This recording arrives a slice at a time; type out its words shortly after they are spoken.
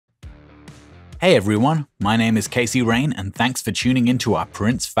Hey everyone, my name is Casey Rain and thanks for tuning into our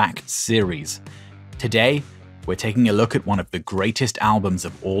Prince Facts series. Today, we're taking a look at one of the greatest albums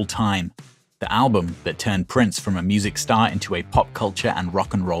of all time. The album that turned Prince from a music star into a pop culture and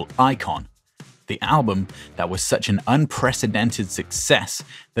rock and roll icon. The album that was such an unprecedented success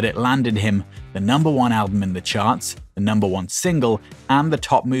that it landed him the #1 album in the charts, the #1 single, and the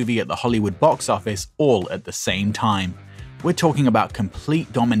top movie at the Hollywood box office all at the same time. We're talking about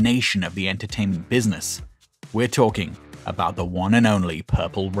complete domination of the entertainment business. We're talking about the one and only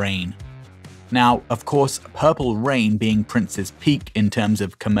Purple Rain. Now, of course, Purple Rain being Prince's peak in terms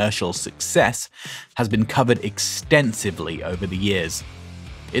of commercial success has been covered extensively over the years.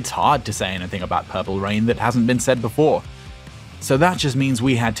 It's hard to say anything about Purple Rain that hasn't been said before. So that just means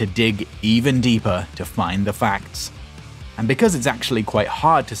we had to dig even deeper to find the facts. And because it's actually quite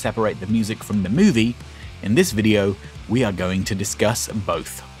hard to separate the music from the movie, in this video, we are going to discuss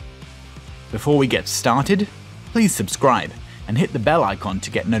both. Before we get started, please subscribe and hit the bell icon to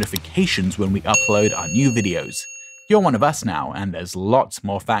get notifications when we upload our new videos. You're one of us now, and there's lots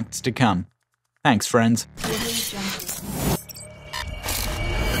more facts to come. Thanks, friends.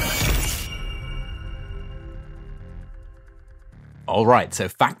 Alright, so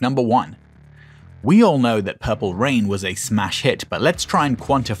fact number 1. We all know that Purple Rain was a smash hit, but let's try and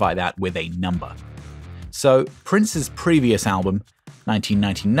quantify that with a number. So, Prince's previous album,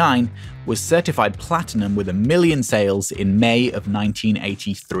 1999, was certified platinum with 1 million sales in May of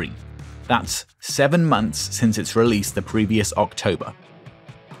 1983. That's 7 months since its release the previous October.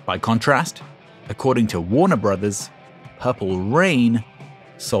 By contrast, according to Warner Brothers, Purple Rain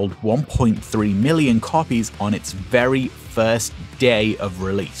sold 1.3 million copies on its very first day of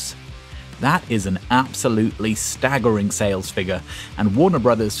release. That is an absolutely staggering sales figure, and Warner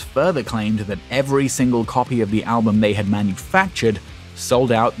Brothers further claimed that every single copy of the album they had manufactured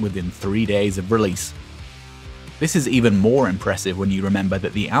sold out within 3 days of release. This is even more impressive when you remember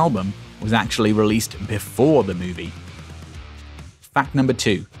that the album was actually released before the movie. Fact number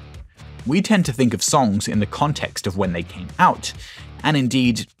 2. We tend to think of songs in the context of when they came out, and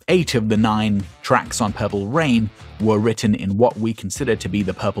indeed 8 of the 9 tracks on Purple Rain were written in what we consider to be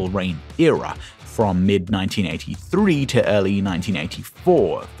the Purple Rain era, from mid-1983 to early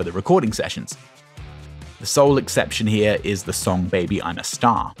 1984 for the recording sessions. The sole exception here is the song Baby I'm a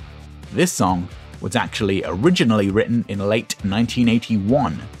Star. This song was actually originally written in late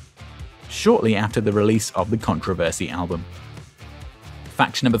 1981, shortly after the release of the Controversy album.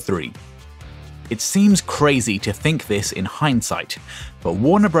 Fact number 3. It seems crazy to think this in hindsight, but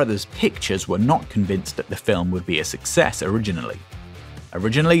Warner Brothers Pictures were not convinced that the film would be a success originally.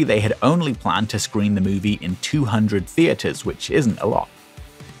 Originally, they had only planned to screen the movie in 200 theaters, which isn't a lot.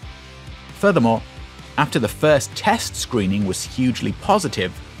 Furthermore, after the first test screening was hugely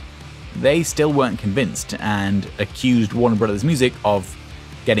positive, they still weren't convinced and accused Warner Brothers Music of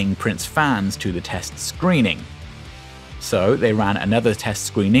getting Prince fans to the test screening. So they ran another test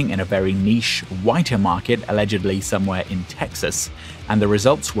screening in a very niche, whiter market, allegedly somewhere in Texas, and the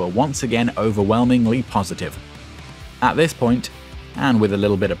results were once again overwhelmingly positive. At this point, and with a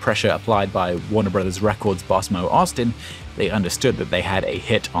little bit of pressure applied by Warner Brothers Records boss Mo Austin, they understood that they had a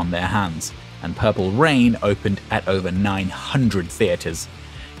hit on their hands, and Purple Rain opened at over 900 theaters,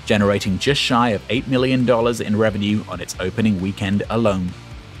 generating just shy of $8 million in revenue on its opening weekend alone.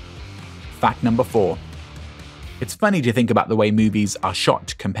 Fact number 4. It's funny to think about the way movies are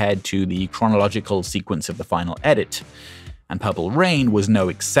shot compared to the chronological sequence of the final edit, and Purple Rain was no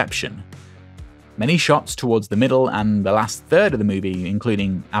exception. Many shots towards the middle and the last third of the movie,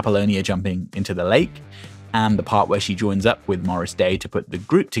 including Apollonia jumping into the lake, and the part where she joins up with Morris Day to put the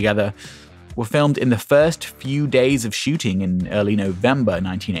group together, were filmed in the first few days of shooting in early November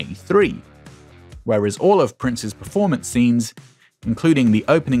 1983, whereas all of Prince's performance scenes, including the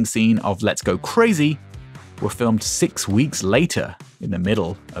opening scene of Let's Go Crazy, were filmed 6 weeks later, in the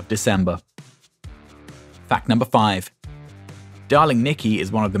middle of December. Fact number 5. Darling Nikki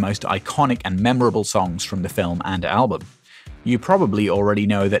is one of the most iconic and memorable songs from the film and album. You probably already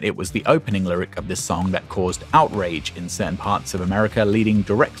know that it was the opening lyric of this song that caused outrage in certain parts of America, leading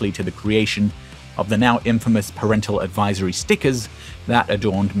directly to the creation of the now infamous parental advisory stickers that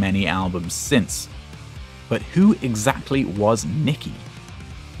adorned many albums since. But who exactly was Nikki?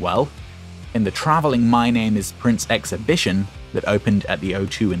 Well, in the travelling My Name is Prince exhibition that opened at the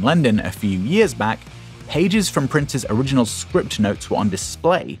O2 in London a few years back, pages from Prince's original script notes were on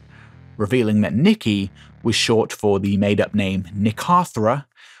display, revealing that Nikki was short for the made-up name Nicarthra,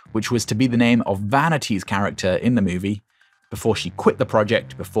 which was to be the name of Vanity's character in the movie, before she quit the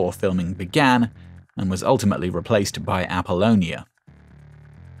project before filming began, and was ultimately replaced by Apollonia.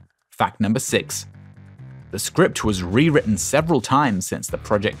 Fact number 6. The script was rewritten several times since the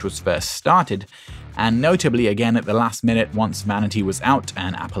project was first started, and notably again at the last minute once Vanity was out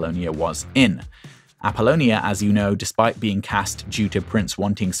and Apollonia was in. Apollonia, as you know, despite being cast due to Prince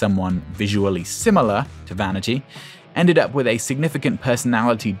wanting someone visually similar to Vanity, ended up with a significant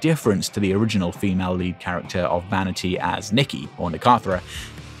personality difference to the original female lead character of Vanity as Nikki, or Nicathra,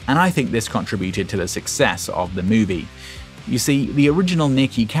 and I think this contributed to the success of the movie. You see, the original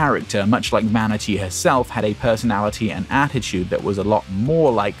Nikki character, much like Vanity herself, had a personality and attitude that was a lot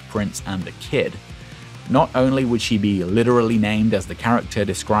more like Prince and the Kid. Not only would she be literally named as the character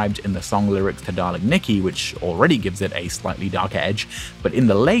described in the song lyrics to Darling Nikki, which already gives it a slightly darker edge, but in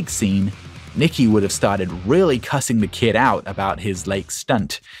the lake scene, Nikki would have started really cussing the Kid out about his lake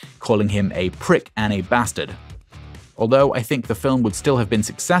stunt, calling him a prick and a bastard. Although I think the film would still have been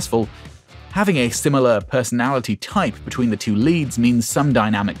successful, having a similar personality type between the two leads means some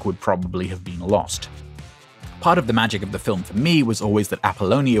dynamic would probably have been lost. Part of the magic of the film for me was always that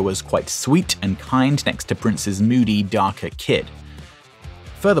Apollonia was quite sweet and kind next to Prince's moody, darker Kid.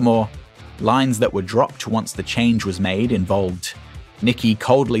 Furthermore, lines that were dropped once the change was made involved Nikki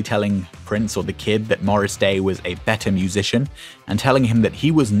coldly telling Prince or the Kid that Morris Day was a better musician, and telling him that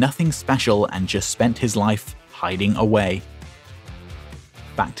he was nothing special and just spent his life hiding away.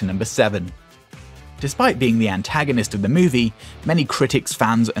 Fact number 7. Despite being the antagonist of the movie, many critics,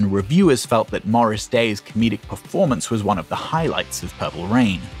 fans, and reviewers felt that Morris Day's comedic performance was one of the highlights of Purple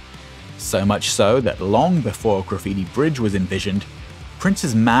Rain. So much so that long before Graffiti Bridge was envisioned,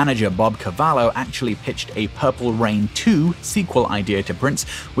 Prince's manager Bob Cavallo actually pitched a Purple Rain 2 sequel idea to Prince,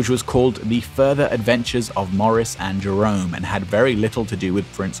 which was called The Further Adventures of Morris and Jerome, and had very little to do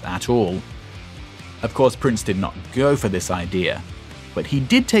with Prince at all. Of course, Prince did not go for this idea, but he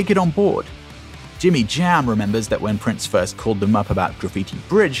did take it on board. Jimmy Jam remembers that when Prince first called them up about Graffiti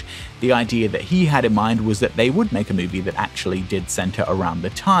Bridge, the idea that he had in mind was that they would make a movie that actually did center around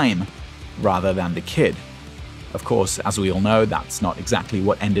the time, rather than the Kid. Of course, as we all know, that's not exactly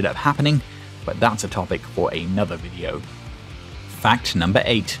what ended up happening, but that's a topic for another video. Fact number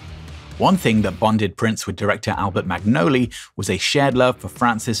 8. One thing that bonded Prince with director Albert Magnoli was a shared love for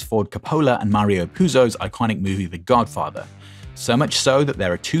Francis Ford Coppola and Mario Puzo's iconic movie The Godfather. So much so that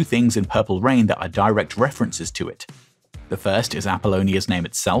there are 2 things in Purple Rain that are direct references to it. The first is Apollonia's name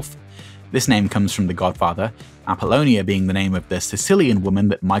itself. This name comes from The Godfather, Apollonia being the name of the Sicilian woman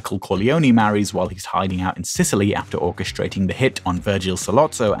that Michael Corleone marries while he's hiding out in Sicily after orchestrating the hit on Virgil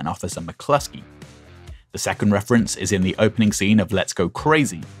Sollozzo and Officer McCluskey. The second reference is in the opening scene of Let's Go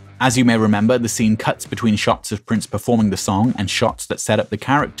Crazy. As you may remember, the scene cuts between shots of Prince performing the song and shots that set up the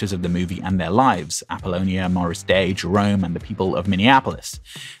characters of the movie and their lives, Apollonia, Morris Day, Jerome, and the people of Minneapolis.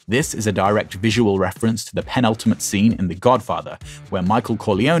 This is a direct visual reference to the penultimate scene in The Godfather, where Michael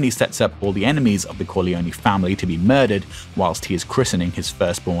Corleone sets up all the enemies of the Corleone family to be murdered whilst he is christening his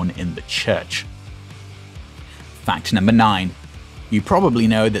firstborn in the church. Fact number 9. You probably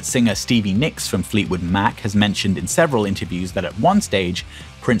know that singer Stevie Nicks from Fleetwood Mac has mentioned in several interviews that at one stage,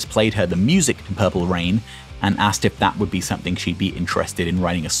 Prince played her the music to Purple Rain and asked if that would be something she'd be interested in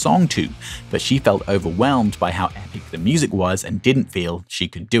writing a song to, but she felt overwhelmed by how epic the music was and didn't feel she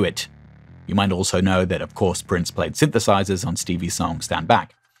could do it. You might also know that, of course, Prince played synthesizers on Stevie's song Stand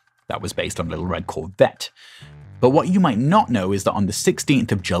Back. That was based on Little Red Corvette. But what you might not know is that on the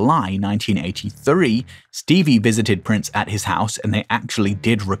 16th of July 1983, Stevie visited Prince at his house and they actually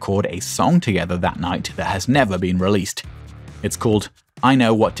did record a song together that night that has never been released. It's called I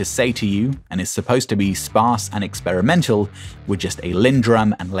Know What to Say to You and is supposed to be sparse and experimental with just a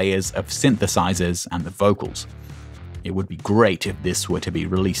Lindrum and layers of synthesizers and the vocals. It would be great if this were to be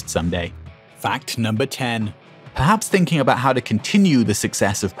released someday. Fact number 10. Perhaps thinking about how to continue the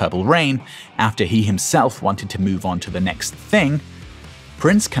success of Purple Rain after he himself wanted to move on to the next thing,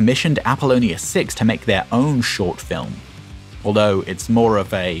 Prince commissioned Apollonia 6 to make their own short film, although it's more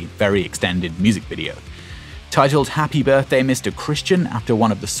of a very extended music video. Titled Happy Birthday Mr. Christian after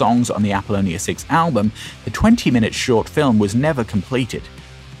one of the songs on the Apollonia 6 album, the 20-minute short film was never completed,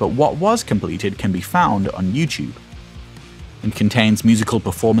 but what was completed can be found on YouTube. It contains musical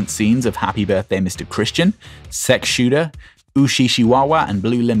performance scenes of Happy Birthday Mr. Christian, Sex Shooter, Ushishiwawa and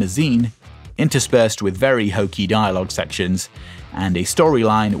Blue Limousine, interspersed with very hokey dialogue sections, and a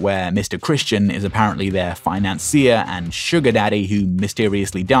storyline where Mr. Christian is apparently their financier and sugar daddy who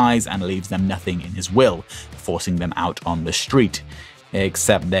mysteriously dies and leaves them nothing in his will, forcing them out on the street.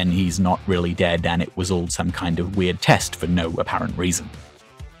 Except then he's not really dead and it was all some kind of weird test for no apparent reason.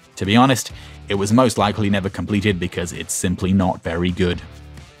 To be honest, it was most likely never completed because it's simply not very good.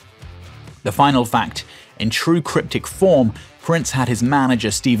 The final fact, in true cryptic form, Prince had his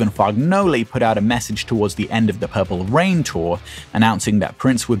manager Stephen Fognoli put out a message towards the end of the Purple Rain tour, announcing that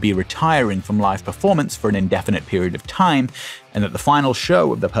Prince would be retiring from live performance for an indefinite period of time, and that the final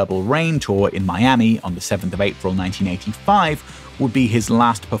show of the Purple Rain tour in Miami on the 7th of April 1985 would be his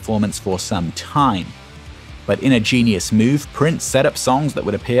last performance for some time. But in a genius move, Prince set up songs that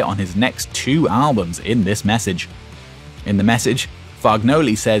would appear on his next 2 albums in this message. In the message,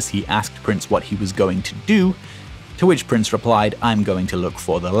 Fognoli says he asked Prince what he was going to do, to which Prince replied, "I'm going to look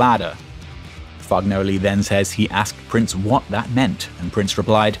for the ladder." Fognoli then says he asked Prince what that meant, and Prince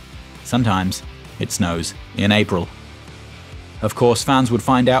replied, "Sometimes it snows in April." Of course, fans would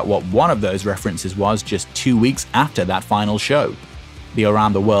find out what one of those references was just 2 weeks after that final show. The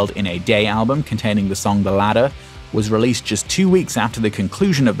Around the World in a Day album containing the song The Ladder was released just 2 weeks after the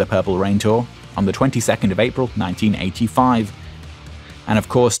conclusion of the Purple Rain tour on the 22nd of April 1985. And of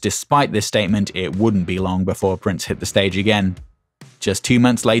course, despite this statement, it wouldn't be long before Prince hit the stage again. Just 2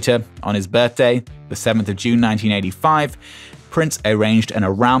 months later, on his birthday, the 7th of June 1985, Prince arranged an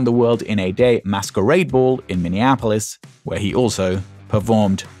Around the World in a Day masquerade ball in Minneapolis, where he also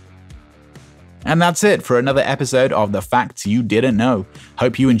performed. And that's it for another episode of The Facts You Didn't Know.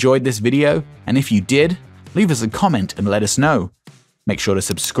 Hope you enjoyed this video, and if you did, leave us a comment and let us know. Make sure to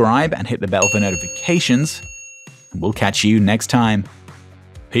subscribe and hit the bell for notifications, and we'll catch you next time.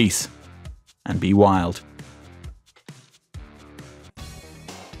 Peace, and be wild.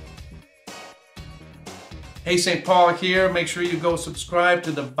 Hey, St. Paul here. Make sure you go subscribe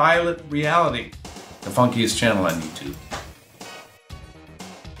to The Violet Reality, the funkiest channel on YouTube.